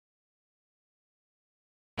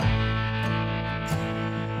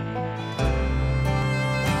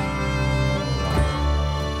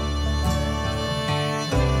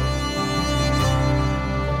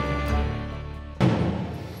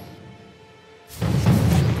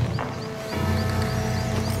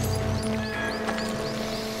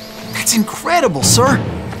That's incredible, sir.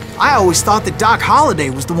 I always thought that Doc Holliday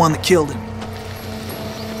was the one that killed him.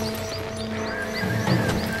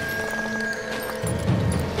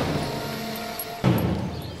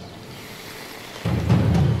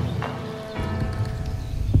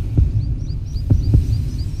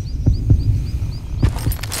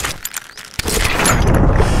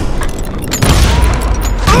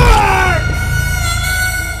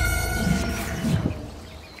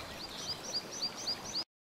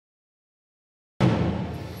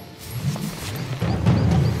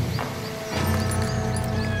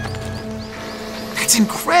 That's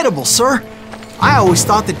incredible, sir. I always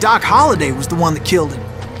thought that Doc Holliday was the one that killed him.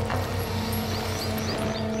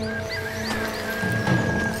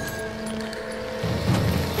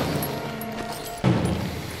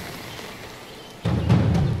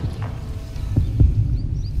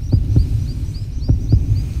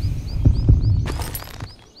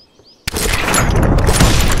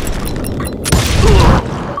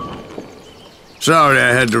 Sorry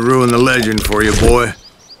I had to ruin the legend for you, boy.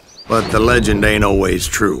 But the legend ain't always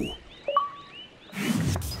true.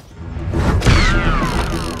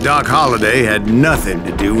 Doc Holliday had nothing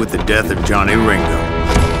to do with the death of Johnny Ringo.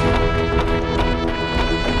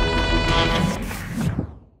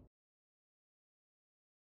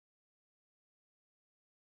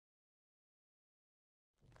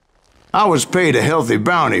 I was paid a healthy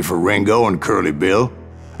bounty for Ringo and Curly Bill,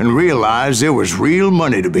 and realized there was real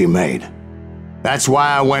money to be made. That's why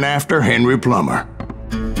I went after Henry Plummer.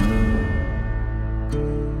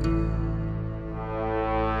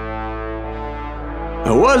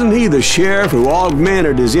 Now, wasn't he the sheriff who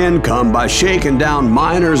augmented his income by shaking down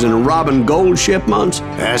miners and robbing gold shipments?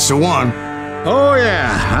 That's the one. Oh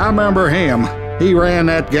yeah, I remember him. He ran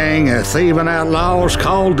that gang of thieving outlaws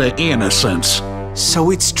called the Innocents. So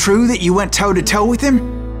it's true that you went toe-to-toe with him?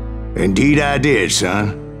 Indeed I did,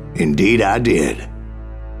 son. Indeed I did.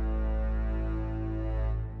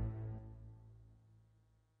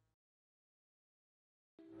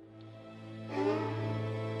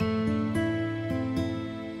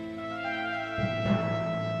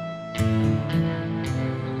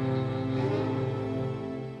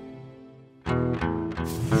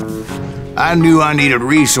 I knew I needed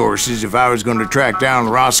resources if I was going to track down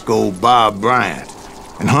Roscoe Bob Bryant,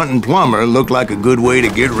 and hunting Plummer looked like a good way to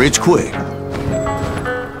get rich quick.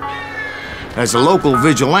 As the local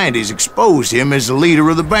vigilantes exposed him as the leader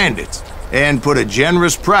of the bandits, and put a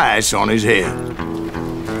generous price on his head.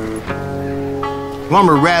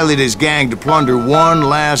 Plummer rallied his gang to plunder one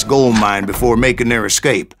last gold mine before making their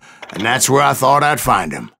escape, and that's where I thought I'd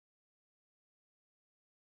find him.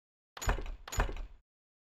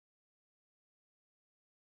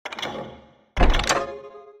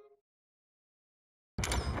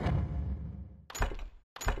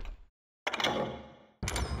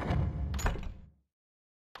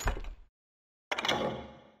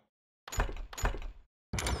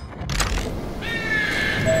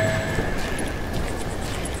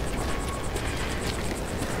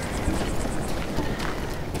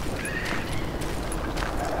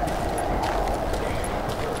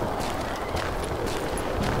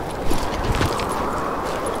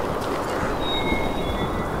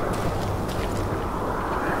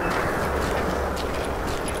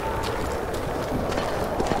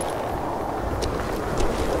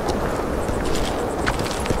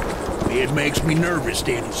 It makes me nervous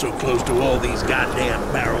standing so close to all these goddamn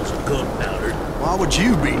barrels of gunpowder. Why would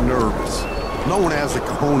you be nervous? No one has the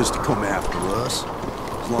cojones to come after us.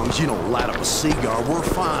 As long as you don't light up a cigar, we're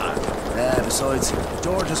fine. Besides,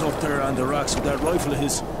 George is up there on the rocks with that rifle of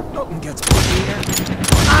his. Nothing gets put here.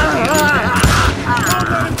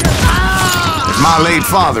 As my late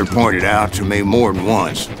father pointed out to me more than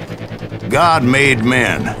once, God made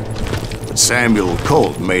men, but Samuel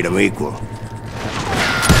Colt made them equal.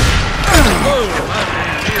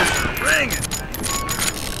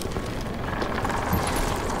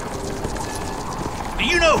 Do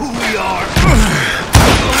you know who we are?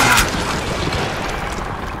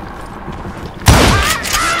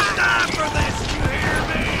 Time for this, you hear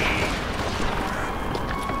me?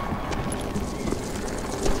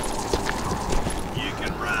 You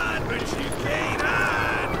can run, but you can't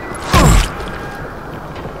hide.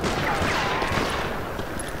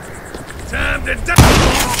 Time to die.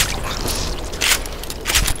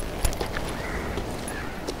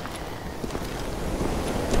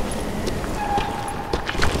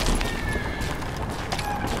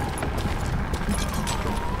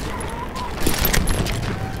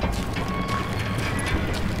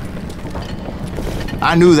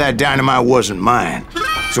 I knew that dynamite wasn't mine,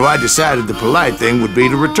 so I decided the polite thing would be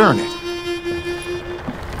to return it.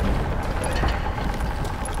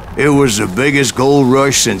 It was the biggest gold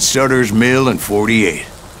rush since Sutter's Mill in '48.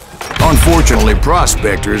 Unfortunately,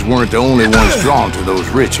 prospectors weren't the only ones drawn to those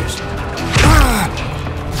riches.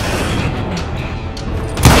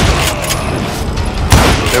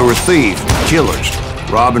 There were thieves and killers,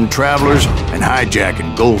 robbing travelers and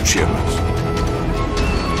hijacking gold shipments.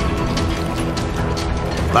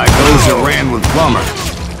 Like those that ran with Plummer.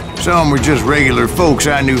 Some were just regular folks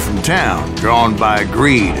I knew from town, drawn by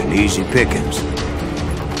greed and easy pickings.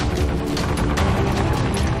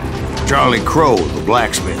 Charlie Crow, the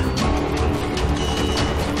blacksmith.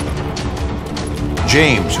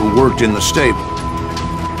 James, who worked in the stable.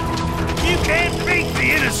 You can't beat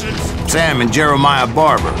the innocents. Sam and Jeremiah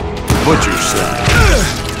Barber, the butcher's son.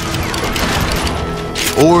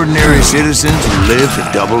 Ordinary citizens who lived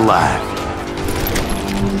a double life.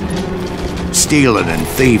 Stealing and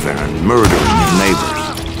thieving and murdering their neighbors.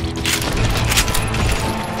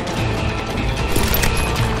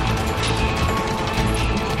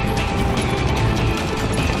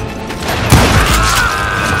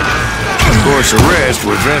 Of course, the rest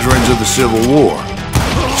were veterans of the Civil War.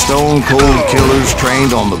 Stone-cold killers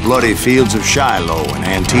trained on the bloody fields of Shiloh and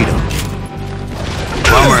Antietam.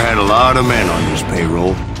 Plummer had a lot of men on his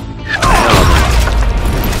payroll. A hell of a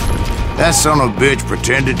lot. That son of a bitch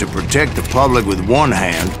pretended to protect the public with one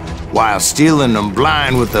hand while stealing them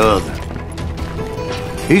blind with the other.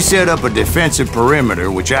 He set up a defensive perimeter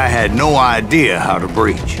which I had no idea how to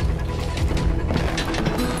breach.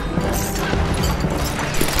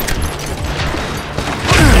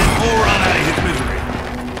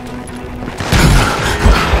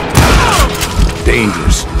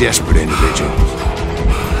 Dangerous, desperate individuals.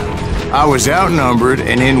 I was outnumbered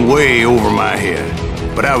and in way over my head,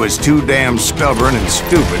 but I was too damn stubborn and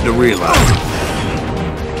stupid to realize it.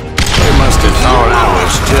 They must have thought I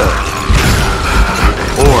was tough,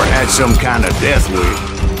 or had some kind of death wish,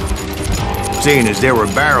 seeing as there were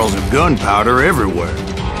barrels of gunpowder everywhere.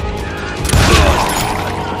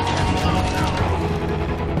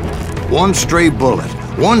 One stray bullet,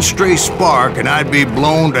 one stray spark, and I'd be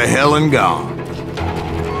blown to hell and gone.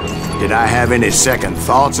 Did I have any second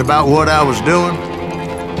thoughts about what I was doing?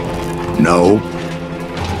 No.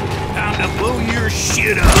 Time to blow your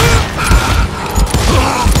shit up.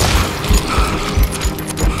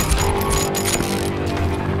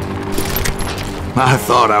 I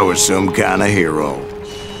thought I was some kind of hero.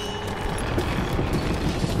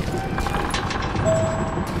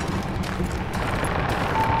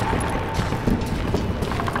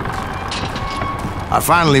 I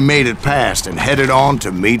finally made it past and headed on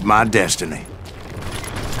to meet my destiny.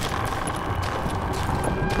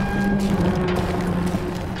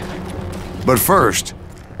 But first,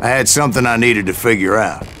 I had something I needed to figure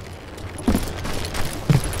out.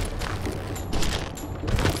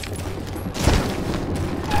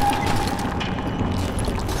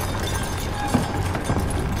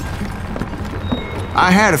 I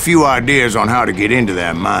had a few ideas on how to get into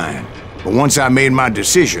that mine. But once I made my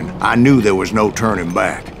decision, I knew there was no turning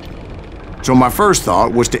back. So my first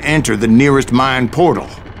thought was to enter the nearest mine portal.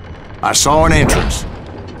 I saw an entrance.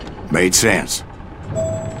 Made sense.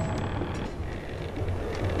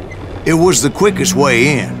 It was the quickest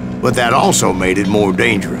way in, but that also made it more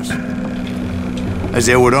dangerous, as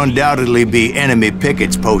there would undoubtedly be enemy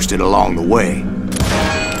pickets posted along the way.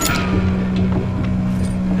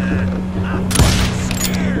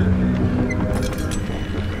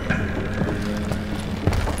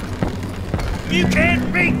 You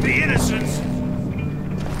can't beat the innocents!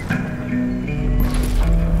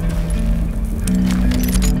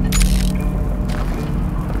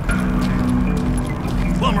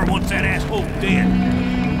 Plummer wants that asshole dead.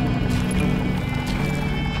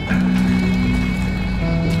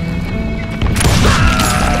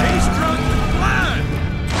 He's drunk and blind!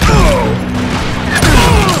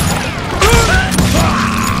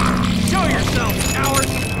 Show yourself, coward!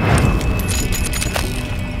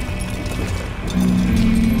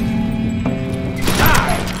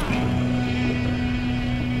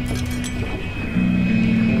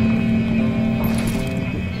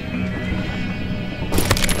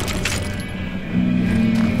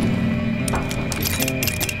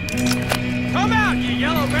 Come out, you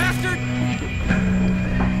yellow bastard!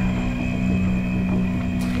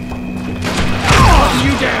 Hunt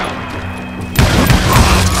you down!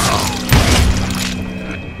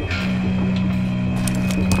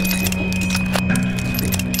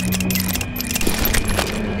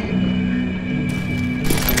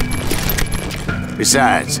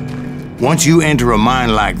 Besides, once you enter a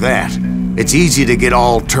mine like that, it's easy to get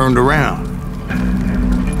all turned around.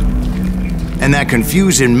 And that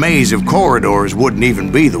confusing maze of corridors wouldn't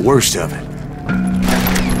even be the worst of it.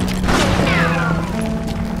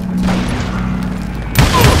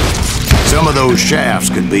 Some of those shafts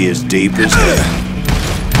could be as deep as hell.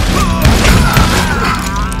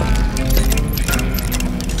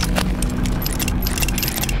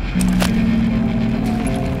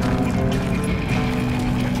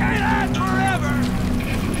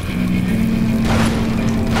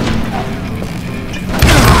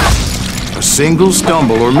 A single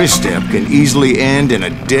stumble or misstep can easily end in a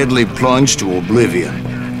deadly plunge to oblivion.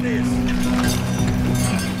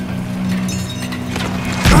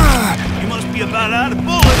 You must be about out of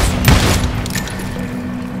bullets.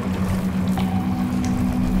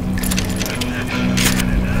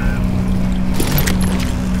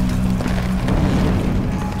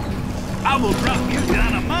 I will drop you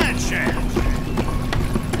down a mine shaft.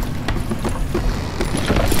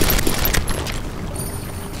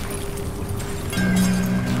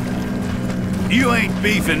 You ain't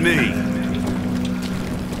beefing me.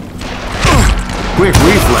 Quick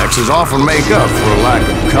reflexes often make up for a lack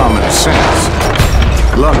of common sense.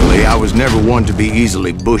 Luckily, I was never one to be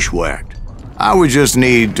easily bushwhacked. I would just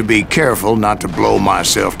need to be careful not to blow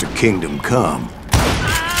myself to kingdom come.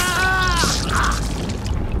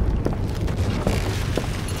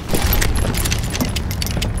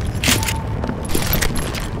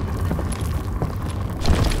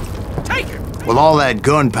 With all that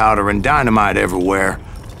gunpowder and dynamite everywhere,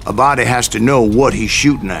 a body has to know what he's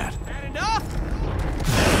shooting at.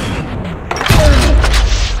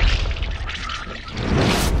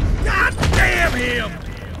 God damn him!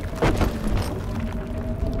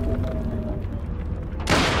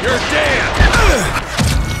 You're dead!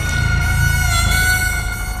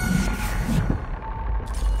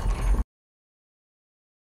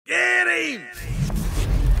 Get him!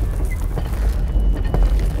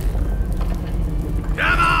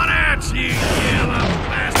 Come on out, you yellow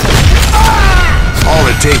bastard! All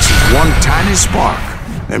it takes is one tiny spark,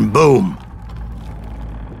 and boom.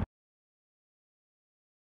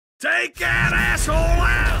 Take that asshole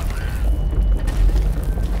out!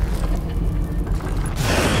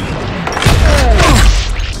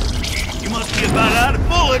 You must be about out of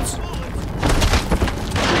bullets.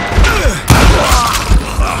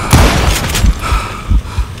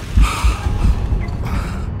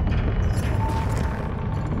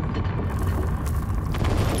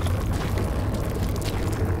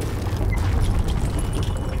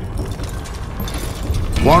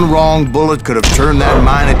 One wrong bullet could have turned that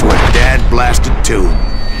mine into a dad-blasted tomb.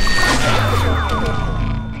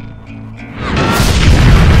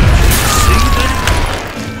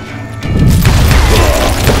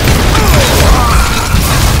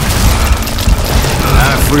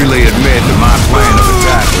 I freely admit that my plan of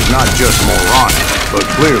attack was not just moronic, but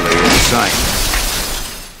clearly insane.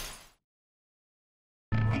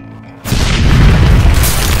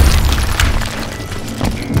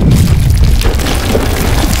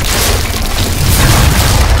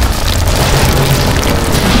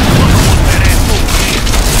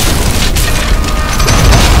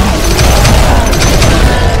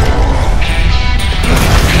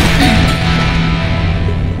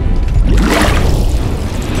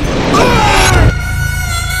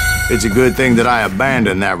 It's a good thing that I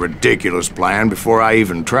abandoned that ridiculous plan before I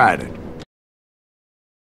even tried it.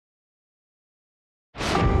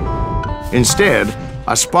 Instead,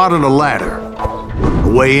 I spotted a ladder, a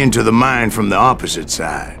way into the mine from the opposite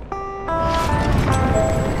side.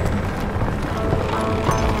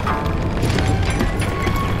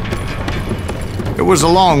 It was a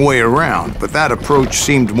long way around, but that approach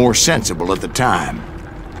seemed more sensible at the time.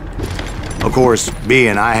 Of course,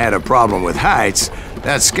 being I had a problem with heights,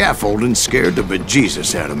 that scaffolding scared the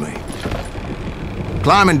bejesus out of me.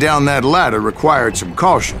 Climbing down that ladder required some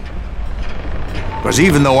caution, because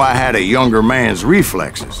even though I had a younger man's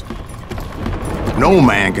reflexes, no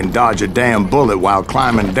man can dodge a damn bullet while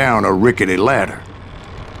climbing down a rickety ladder.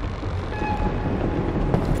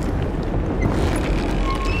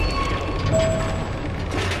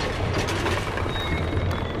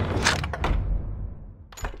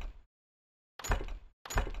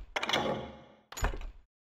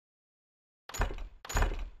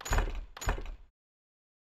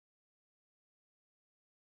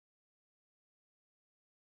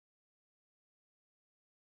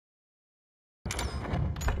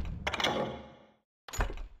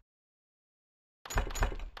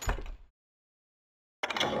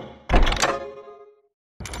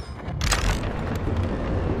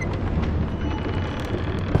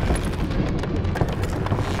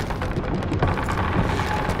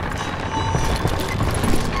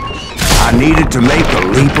 I needed to make a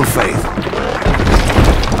leap of faith.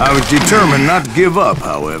 I was determined not to give up,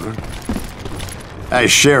 however, as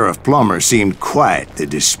Sheriff Plummer seemed quite the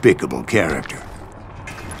despicable character.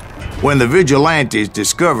 When the vigilantes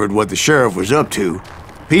discovered what the sheriff was up to,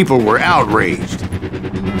 people were outraged.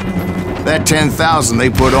 That 10,000 they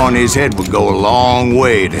put on his head would go a long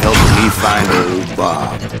way to helping me find old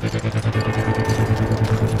Bob.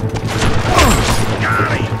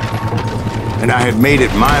 And I had made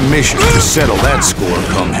it my mission to settle that score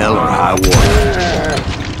come hell or high water.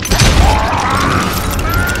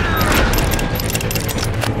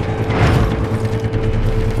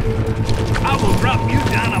 I will drop you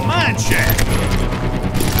down a mine shaft.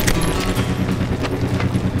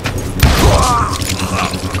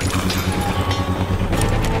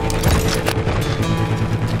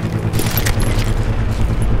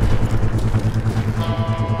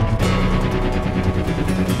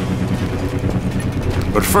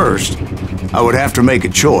 But first, I would have to make a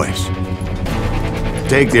choice.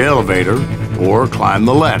 Take the elevator or climb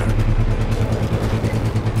the ladder.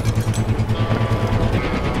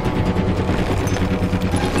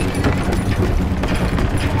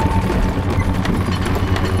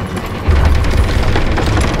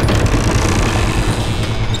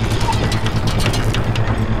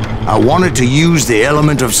 I wanted to use the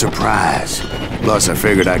element of surprise. Plus, I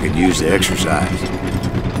figured I could use the exercise.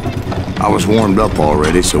 I was warmed up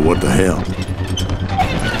already, so what the hell?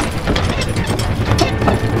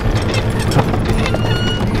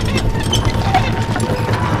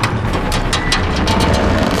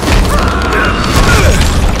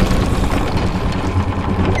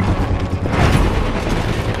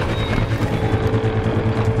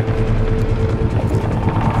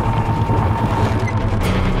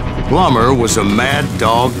 Plummer was a mad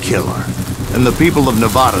dog killer, and the people of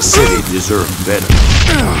Nevada City deserved better.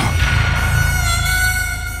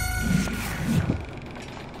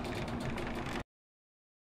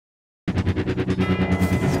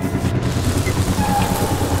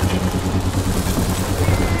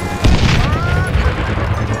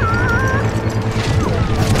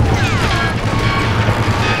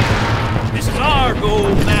 This is our goal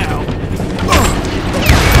now.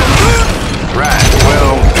 Right,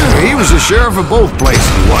 well, he was the sheriff of both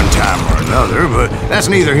places one time or another, but that's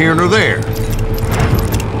neither here nor there.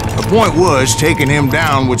 The point was, taking him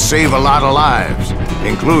down would save a lot of lives,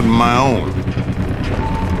 including my own.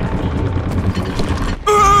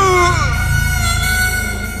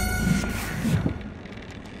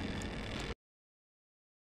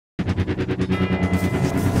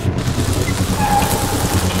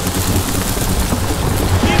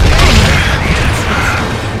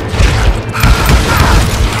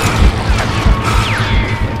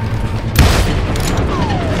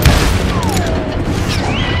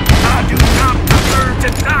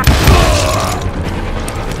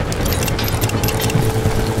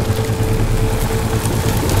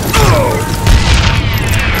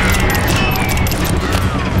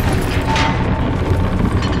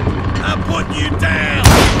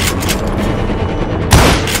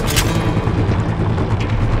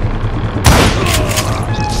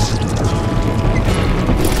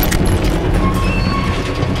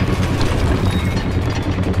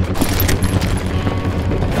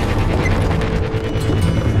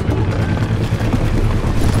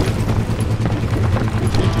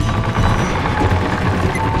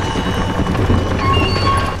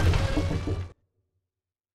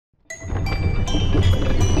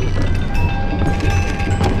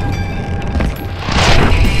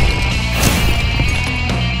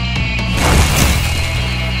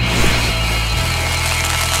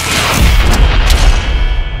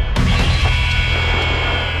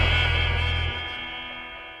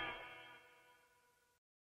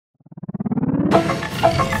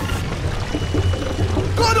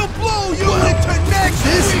 Gonna blow you into next.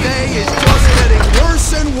 This day is just getting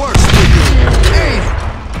worse and worse for you, ain't it?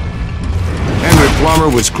 Henry Plummer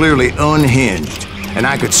was clearly unhinged, and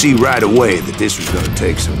I could see right away that this was gonna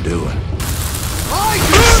take some doing. I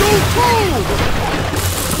can shoot too!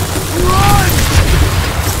 Run!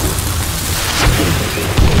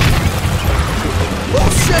 Who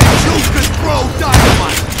said you could throw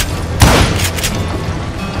dynamite?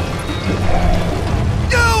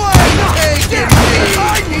 You ain't taking me! I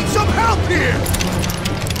need some help here!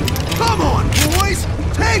 Come on, boys!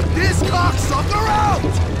 Take this cocksucker out!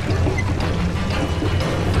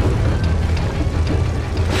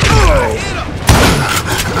 Hit him!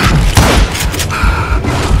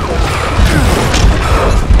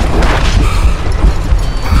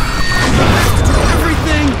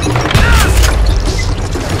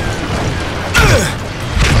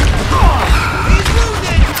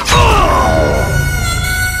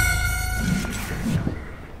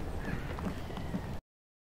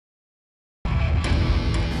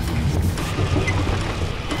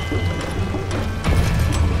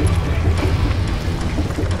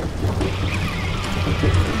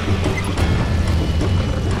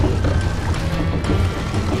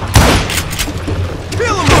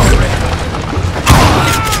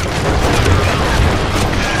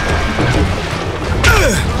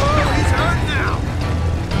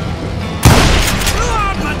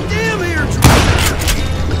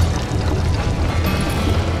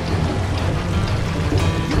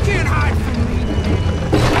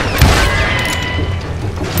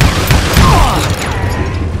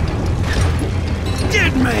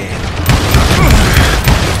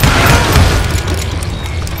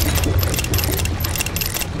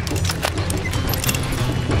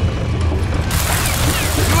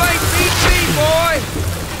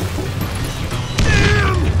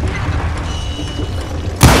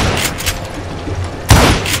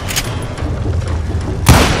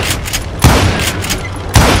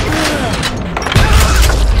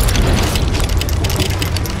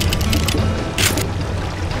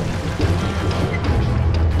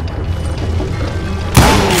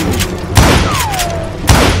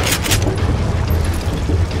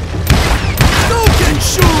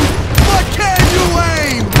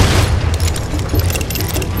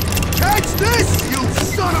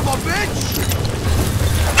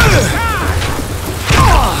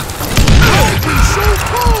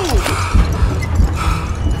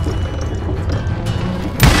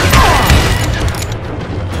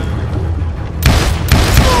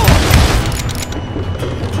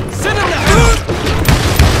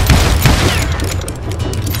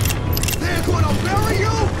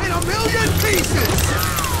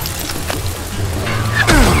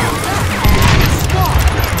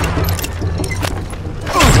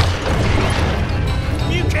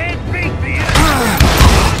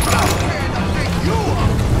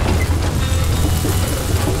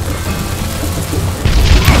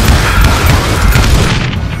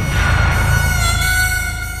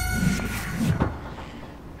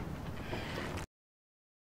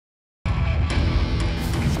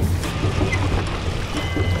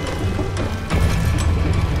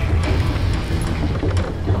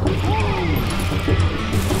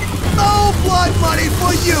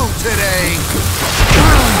 today!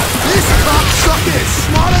 This cocksucker is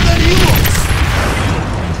smarter than he looks!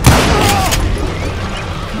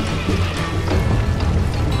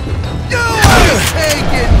 You ain't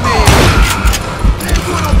taking me! They're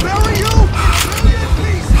gonna bury you in a million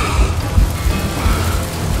pieces!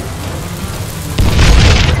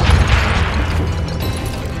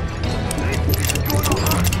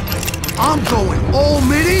 I'm going all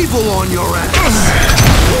medieval on your ass!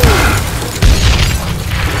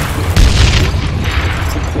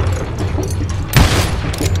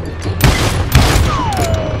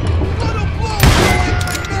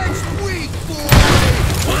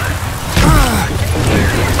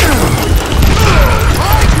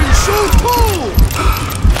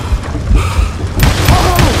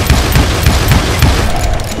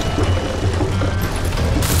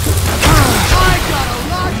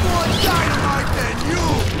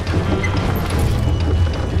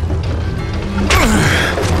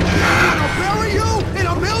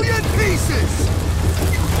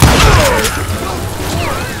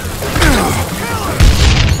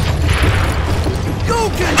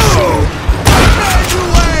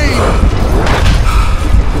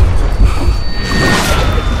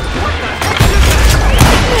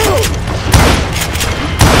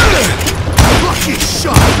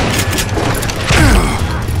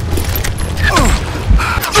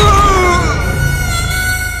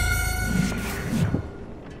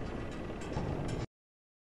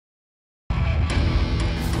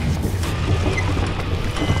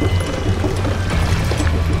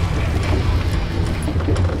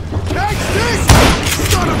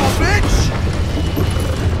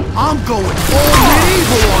 I'm going all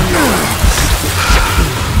medieval on you!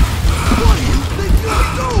 What do you think you're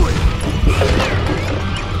doing?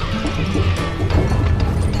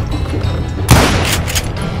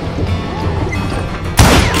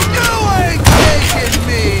 You ain't taking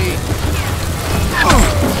me!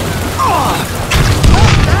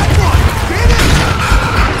 That one! Get it?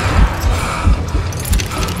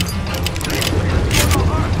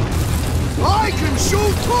 I can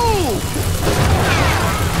shoot too!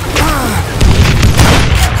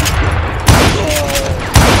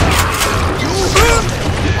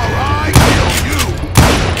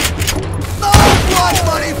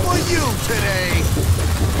 Today.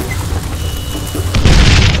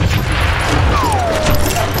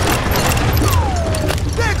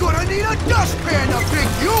 They're gonna need a dustpan to pick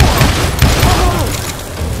you up! Oh.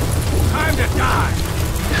 Time to die!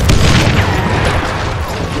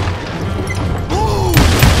 Ooh.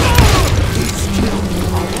 He's killed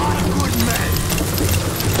a lot of good men!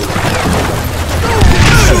 You can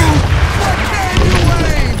shoot! What can you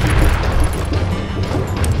aim?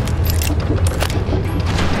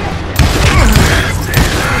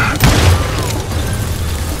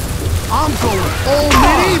 I'm going all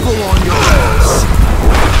medieval on your ass!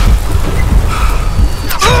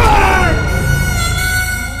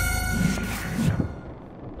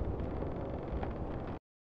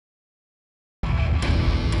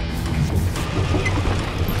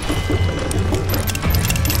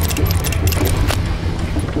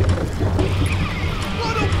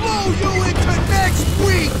 Gonna blow you into next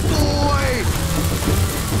week, boy!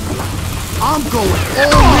 I'm going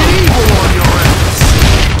all medieval on your ass!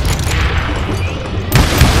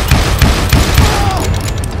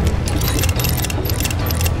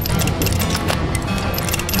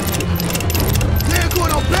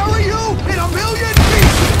 Bury you in a million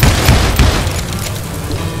pieces!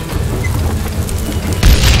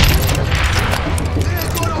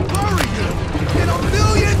 They're gonna bury you in a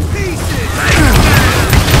million pieces!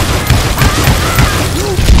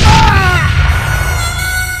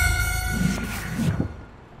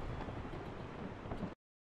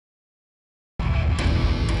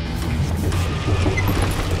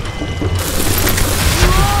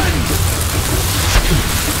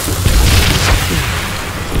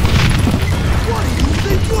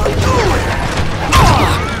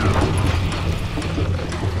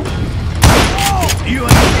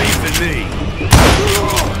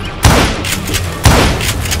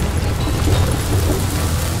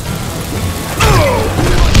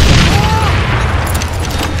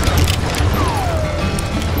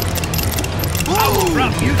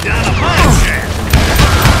 You down a mine shaft!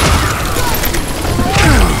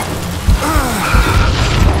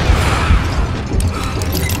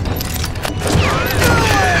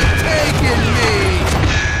 Taking me!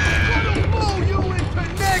 Gonna blow you into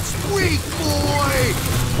next week, boy!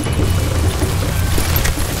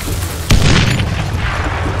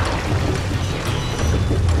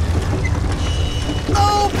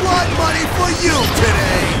 No blood money for you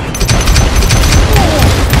today!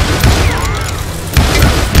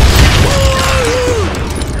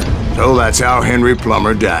 that's how Henry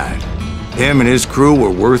Plummer died. Him and his crew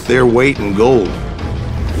were worth their weight in gold.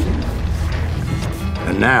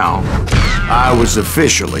 And now, I was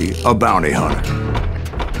officially a bounty hunter.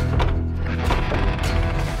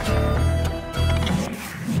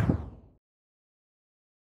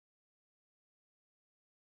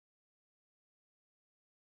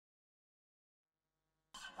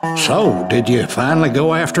 So, did you finally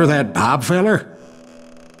go after that Bob feller?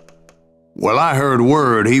 Well, I heard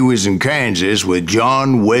word he was in Kansas with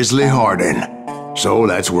John Wesley Hardin, so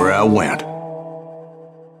that's where I went.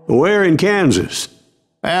 Where in Kansas?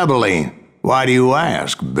 Abilene. Why do you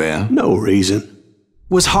ask, Ben? No reason.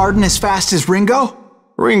 Was Hardin as fast as Ringo?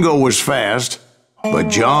 Ringo was fast, but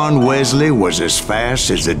John Wesley was as fast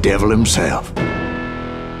as the devil himself.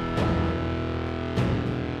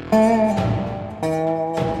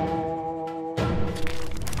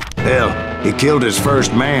 Hell, he killed his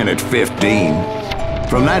first man at 15.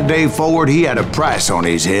 From that day forward, he had a price on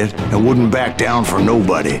his head and wouldn't back down for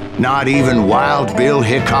nobody, not even Wild Bill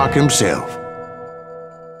Hickok himself.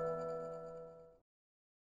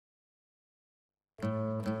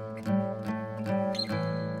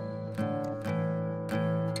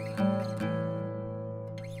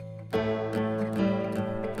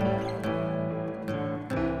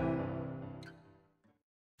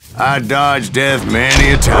 I dodged death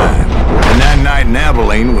many a time, and that night in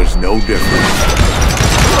Abilene was no different.